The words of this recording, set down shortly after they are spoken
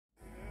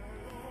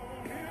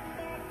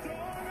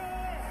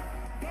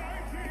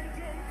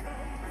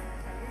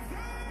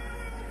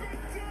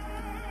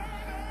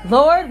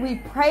Lord, we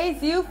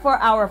praise you for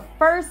our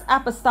first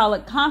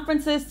apostolic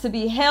conferences to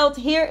be held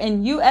here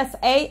in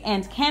USA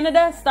and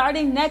Canada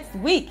starting next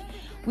week.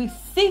 We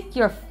seek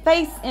your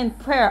face in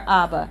prayer,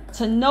 Abba,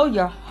 to know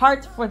your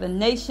heart for the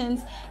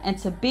nations and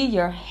to be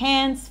your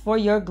hands for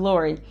your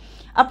glory.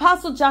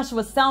 Apostle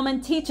Joshua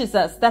Selman teaches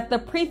us that the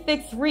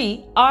prefix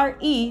re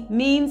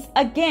means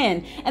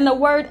again, and the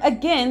word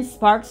again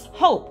sparks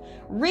hope,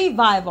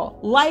 revival,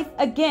 life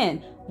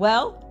again.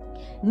 Well,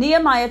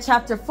 Nehemiah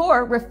chapter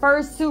 4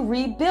 refers to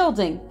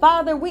rebuilding.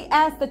 Father, we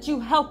ask that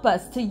you help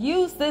us to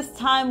use this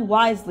time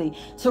wisely,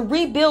 to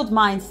rebuild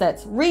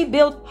mindsets,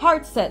 rebuild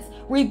heart sets,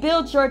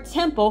 rebuild your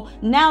temple,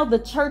 now the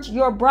church,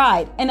 your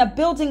bride, and a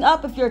building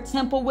up of your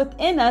temple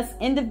within us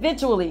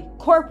individually,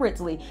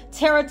 corporately,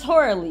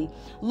 territorially.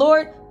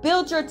 Lord,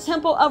 build your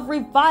temple of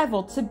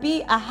revival to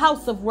be a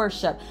house of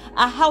worship,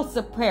 a house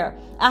of prayer,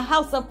 a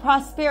house of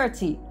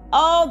prosperity,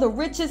 all the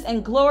riches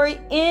and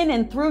glory in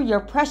and through your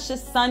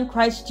precious Son,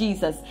 Christ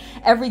Jesus.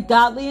 Every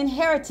godly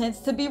inheritance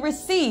to be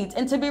received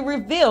and to be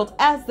revealed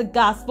as the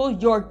gospel,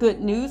 your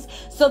good news,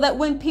 so that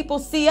when people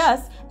see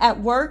us at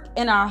work,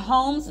 in our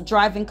homes,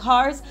 driving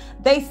cars,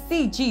 they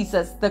see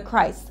Jesus the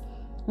Christ.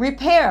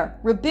 Repair,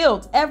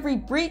 rebuild every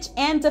breach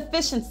and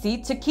deficiency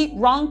to keep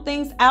wrong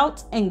things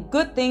out and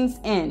good things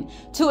in,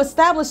 to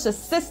establish a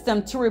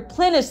system to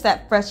replenish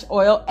that fresh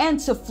oil and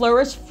to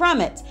flourish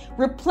from it.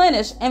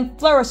 Replenish and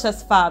flourish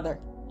us, Father.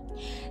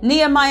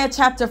 Nehemiah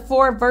chapter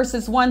 4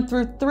 verses 1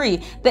 through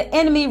 3. The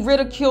enemy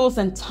ridicules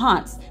and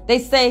taunts. They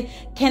say,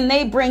 can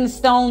they bring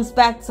stones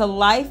back to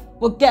life?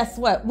 Well, guess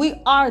what? We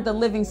are the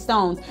living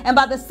stones. And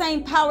by the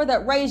same power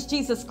that raised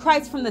Jesus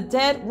Christ from the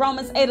dead,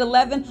 Romans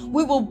 8:11,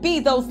 we will be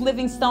those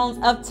living stones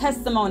of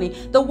testimony.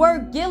 The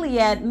word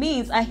Gilead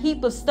means a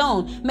heap of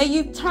stone. May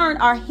you turn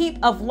our heap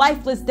of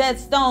lifeless dead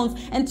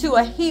stones into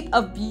a heap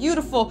of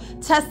beautiful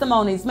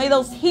testimonies. May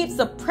those heaps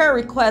of prayer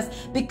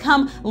requests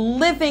become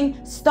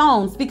living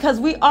stones, because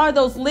we are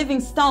those living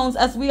stones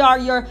as we are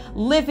your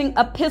living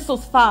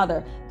epistles,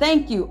 Father.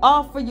 Thank you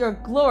all for your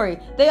glory.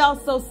 They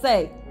also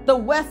say, the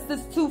West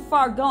is too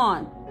far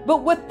gone.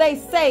 But what they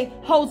say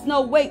holds no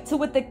weight to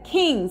what the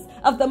kings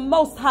of the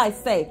Most High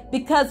say,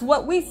 because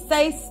what we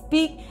say,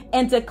 speak,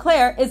 and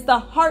declare is the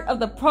heart of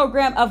the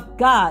program of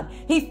God.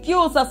 He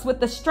fuels us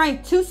with the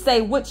strength to say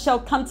what shall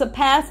come to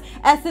pass,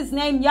 as his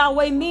name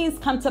Yahweh means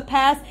come to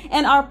pass,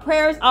 and our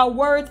prayers, our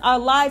words, our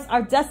lives,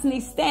 our destiny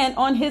stand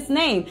on his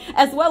name,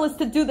 as well as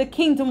to do the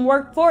kingdom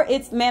work for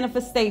its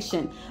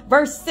manifestation.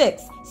 Verse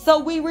 6, so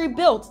we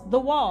rebuilt the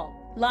wall.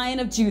 Lion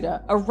of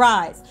Judah,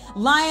 arise.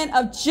 Lion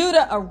of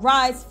Judah,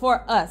 arise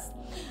for us.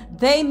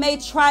 They may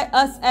try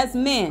us as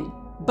men,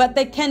 but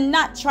they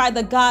cannot try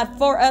the God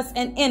for us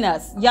and in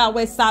us,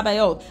 Yahweh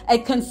Sabaoth, a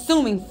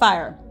consuming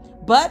fire.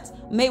 But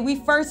may we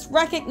first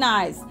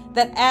recognize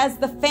that as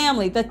the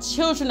family, the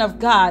children of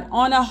God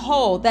on a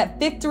whole, that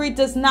victory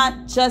does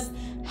not just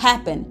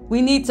happen.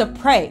 We need to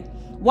pray.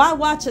 Why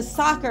watch a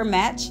soccer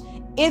match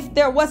if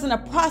there wasn't a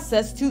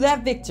process to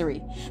that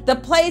victory? The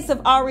plays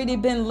have already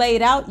been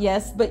laid out,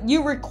 yes, but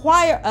you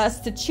require us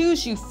to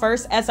choose you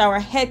first as our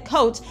head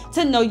coach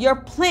to know your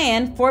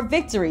plan for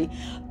victory.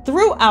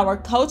 Through our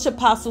coach,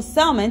 Apostle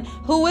Selman,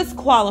 who is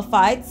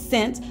qualified,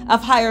 sent,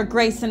 of higher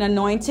grace and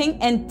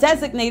anointing, and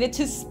designated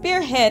to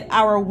spearhead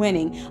our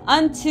winning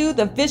unto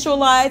the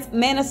visualized,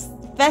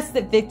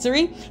 manifested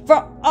victory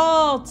for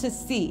all to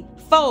see.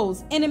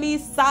 Foes,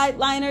 enemies,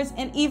 sideliners,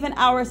 and even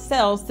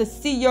ourselves to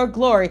see your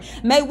glory.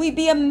 May we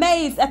be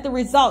amazed at the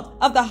result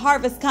of the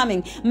harvest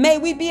coming. May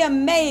we be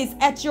amazed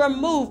at your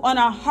move on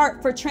our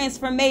heart for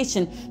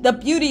transformation, the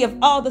beauty of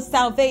all the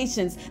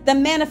salvations, the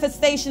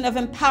manifestation of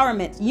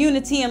empowerment,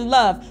 unity and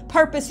love,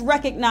 purpose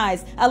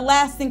recognized, a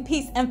lasting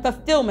peace and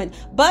fulfillment.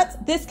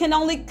 But this can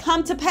only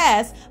come to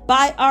pass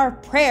by our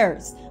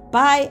prayers,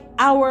 by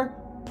our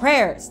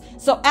prayers.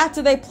 So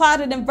after they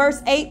plotted in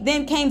verse 8,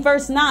 then came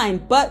verse 9.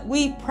 But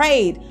we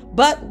prayed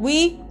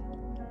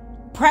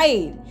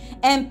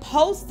and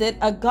posted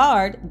a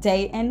guard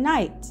day and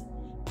night.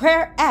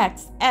 Prayer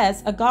acts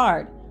as a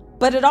guard,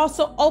 but it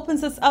also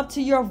opens us up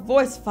to your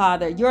voice,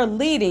 Father, your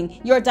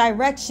leading, your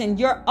direction,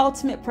 your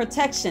ultimate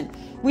protection.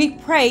 We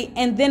pray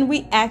and then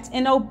we act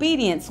in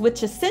obedience,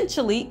 which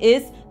essentially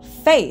is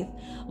faith.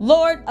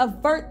 Lord,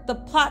 avert the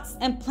plots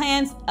and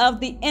plans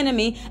of the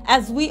enemy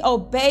as we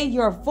obey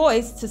your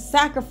voice to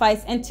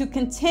sacrifice and to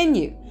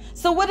continue.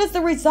 So what is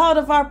the result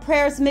of our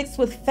prayers mixed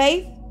with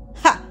faith?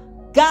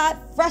 God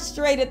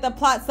frustrated the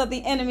plots of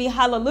the enemy.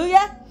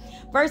 Hallelujah.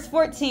 Verse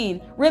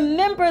 14,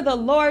 remember the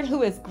Lord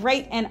who is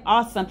great and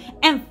awesome,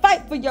 and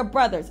fight for your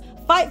brothers.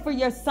 Fight for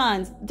your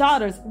sons,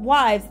 daughters,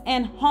 wives,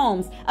 and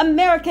homes.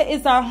 America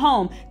is our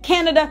home.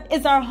 Canada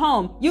is our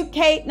home.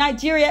 UK,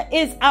 Nigeria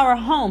is our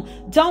home.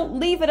 Don't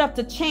leave it up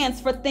to chance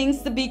for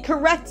things to be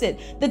corrected.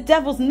 The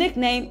devil's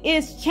nickname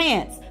is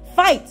chance.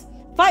 Fight.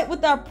 Fight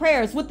with our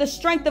prayers, with the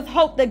strength of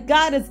hope that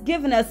God has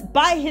given us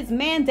by his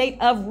mandate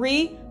of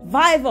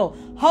revival.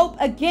 Hope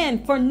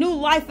again for new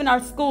life in our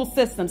school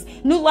systems,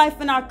 new life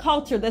in our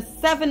culture, the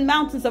 7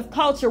 mountains of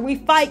culture. We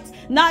fight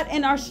not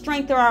in our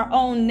strength or our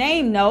own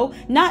name, no,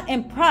 not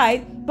in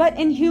pride, but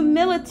in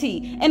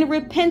humility and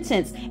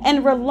repentance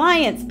and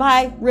reliance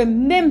by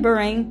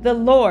remembering the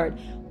Lord.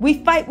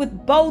 We fight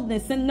with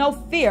boldness and no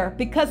fear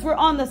because we're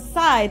on the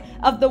side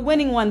of the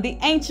winning one, the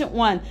ancient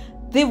one,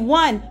 the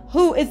one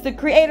who is the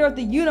creator of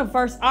the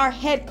universe, our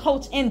head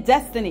coach in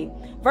destiny.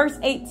 Verse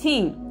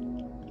 18,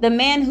 the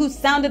man who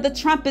sounded the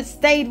trumpet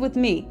stayed with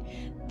me.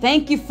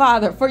 Thank you,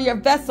 Father, for your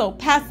vessel,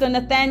 Pastor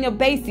Nathaniel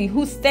Basie,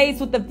 who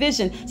stays with the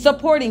vision,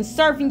 supporting,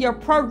 serving your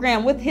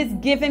program with his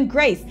given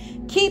grace.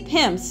 Keep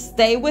him,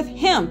 stay with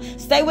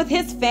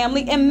his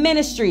family and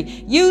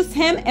ministry. Use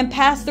him and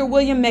Pastor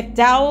William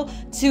McDowell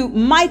to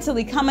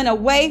mightily come in a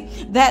way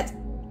that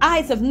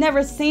eyes have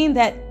never seen,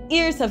 that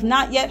ears have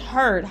not yet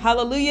heard.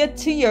 Hallelujah,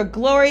 to your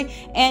glory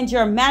and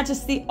your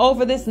majesty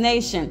over this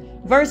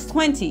nation. Verse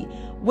 20,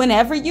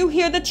 whenever you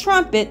hear the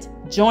trumpet,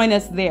 join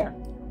us there.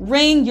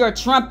 Ring your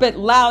trumpet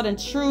loud and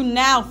true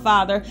now,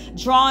 Father,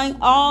 drawing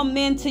all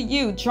men to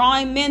you,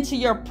 drawing men to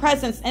your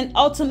presence and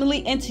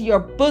ultimately into your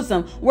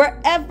bosom,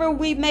 wherever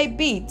we may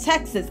be,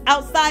 Texas,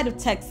 outside of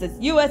Texas,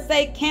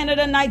 USA,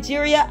 Canada,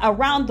 Nigeria,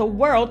 around the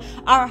world.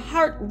 Our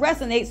heart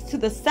resonates to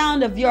the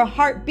sound of your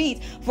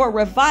heartbeat for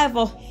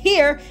revival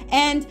here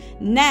and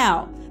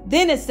now.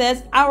 Then it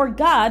says, our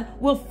God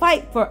will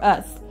fight for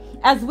us.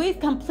 As we've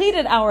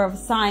completed our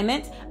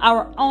assignment,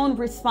 our own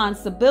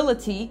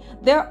responsibility,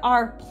 there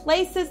are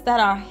places that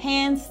our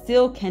hands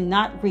still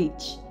cannot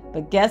reach.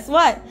 But guess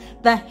what?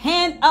 The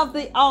hand of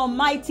the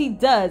Almighty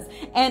does.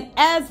 And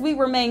as we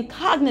remain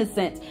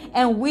cognizant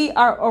and we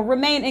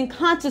remain in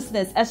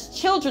consciousness as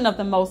children of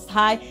the Most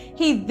High,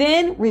 He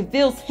then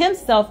reveals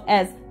Himself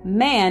as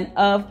man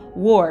of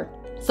war.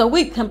 So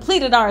we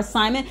completed our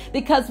assignment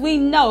because we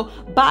know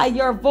by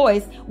your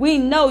voice, we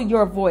know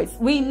your voice,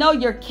 we know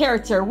your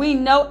character, we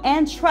know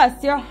and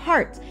trust your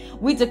heart.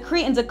 We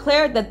decree and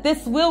declare that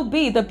this will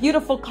be the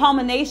beautiful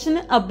culmination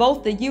of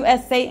both the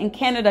USA and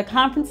Canada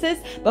conferences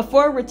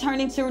before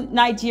returning to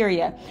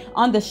Nigeria.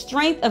 On the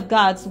strength of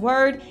God's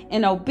word,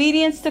 in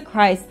obedience to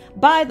Christ,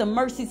 by the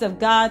mercies of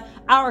God,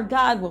 our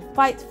God will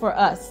fight for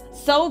us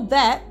so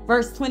that,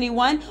 verse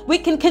 21, we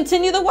can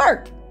continue the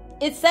work.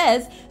 It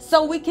says,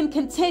 so we can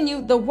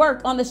continue the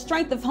work on the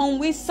strength of whom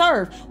we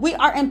serve. We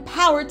are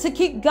empowered to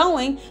keep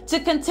going, to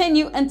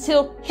continue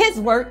until His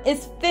work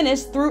is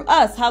finished through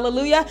us.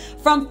 Hallelujah.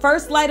 From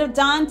first light of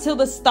dawn till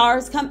the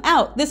stars come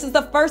out. This is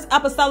the first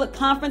apostolic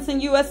conference in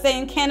USA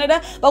and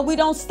Canada, but we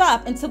don't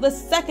stop until the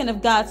second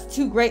of God's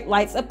 2 great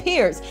lights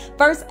appears.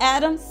 First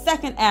Adam,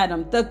 second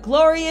Adam, the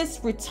glorious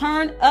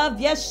return of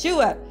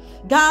Yeshua.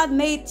 God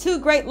made 2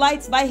 great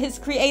lights by His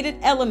created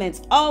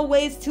elements,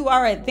 always to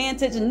our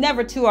advantage,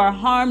 never to our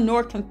harm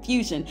nor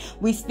confusion.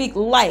 We speak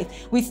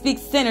life, we speak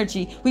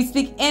synergy, we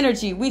speak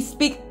energy, we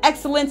speak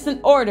excellence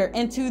and order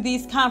into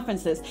these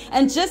conferences.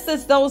 And just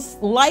as those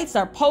lights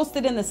are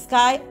posted in the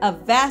sky, a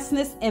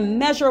vastness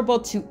immeasurable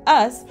to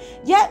us,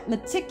 yet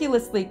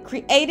meticulously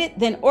created,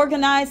 then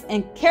organized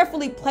and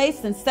carefully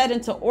placed and set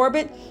into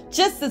orbit,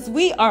 just as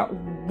we are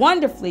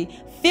wonderfully,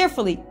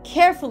 fearfully,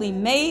 carefully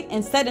made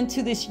and set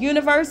into this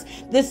universe,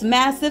 this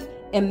massive,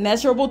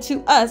 immeasurable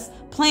to us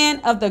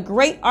plan of the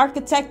great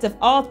architect of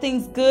all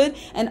things good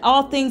and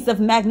all things of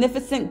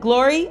magnificent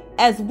glory,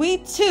 as we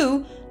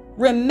too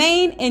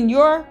remain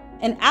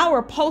in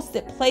our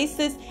posted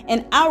places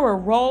and our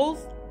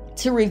roles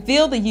to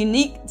reveal the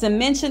unique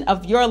dimension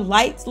of your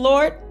lights,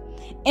 Lord,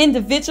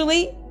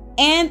 individually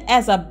and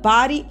as a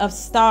body of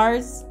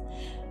stars.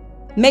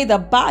 May the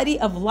body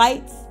of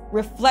lights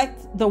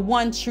reflect the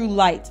one true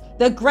light,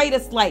 the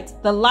greatest light,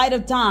 the light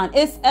of dawn.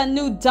 It's a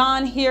new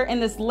dawn here in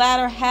this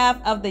latter half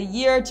of the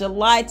year,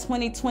 July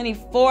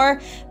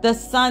 2024. The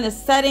sun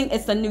is setting.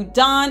 It's a new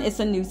dawn. It's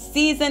a new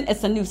season.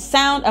 It's a new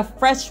sound, a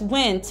fresh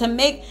wind. To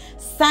make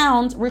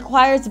sound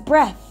requires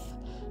breath.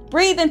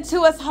 Breathe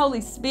into us,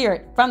 Holy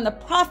Spirit, from the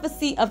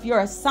prophecy of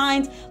your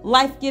assigned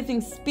life-giving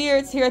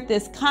spirits here at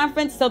this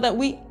conference, so that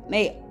we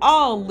may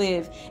all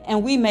live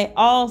and we may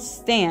all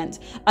stand.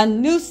 A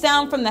new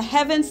sound from the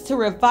heavens to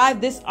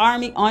revive this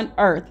army on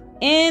earth.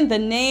 In the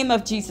name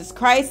of Jesus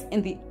Christ,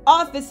 in the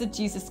office of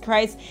Jesus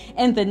Christ,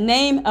 in the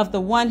name of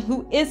the one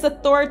who is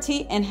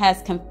authority and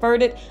has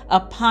conferred it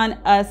upon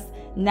us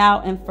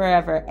now and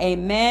forever.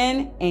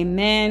 Amen,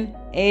 amen,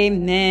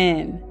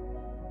 amen.